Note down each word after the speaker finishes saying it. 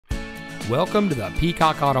Welcome to the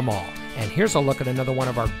Peacock Auto Mall, and here's a look at another one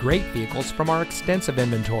of our great vehicles from our extensive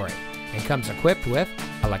inventory, and comes equipped with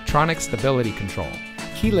electronic stability control,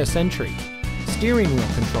 keyless entry, steering wheel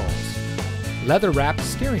controls, leather-wrapped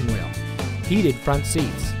steering wheel, heated front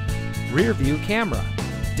seats, rear view camera,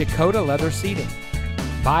 Dakota leather seating,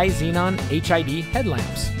 bi-xenon HID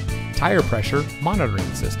headlamps, tire pressure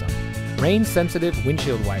monitoring system, rain-sensitive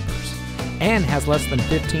windshield wipers, and has less than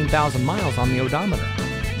 15,000 miles on the odometer.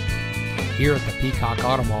 Here at the Peacock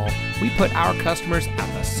Auto Mall, we put our customers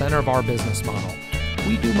at the center of our business model.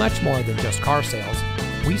 We do much more than just car sales.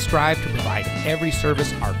 We strive to provide every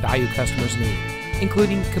service our valued customers need,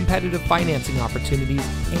 including competitive financing opportunities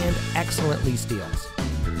and excellent lease deals.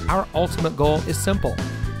 Our ultimate goal is simple: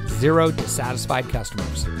 zero dissatisfied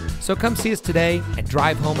customers. So come see us today and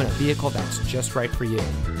drive home in a vehicle that's just right for you.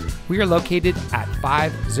 We are located at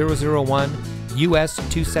 5001 US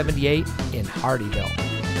 278 in Hardeeville.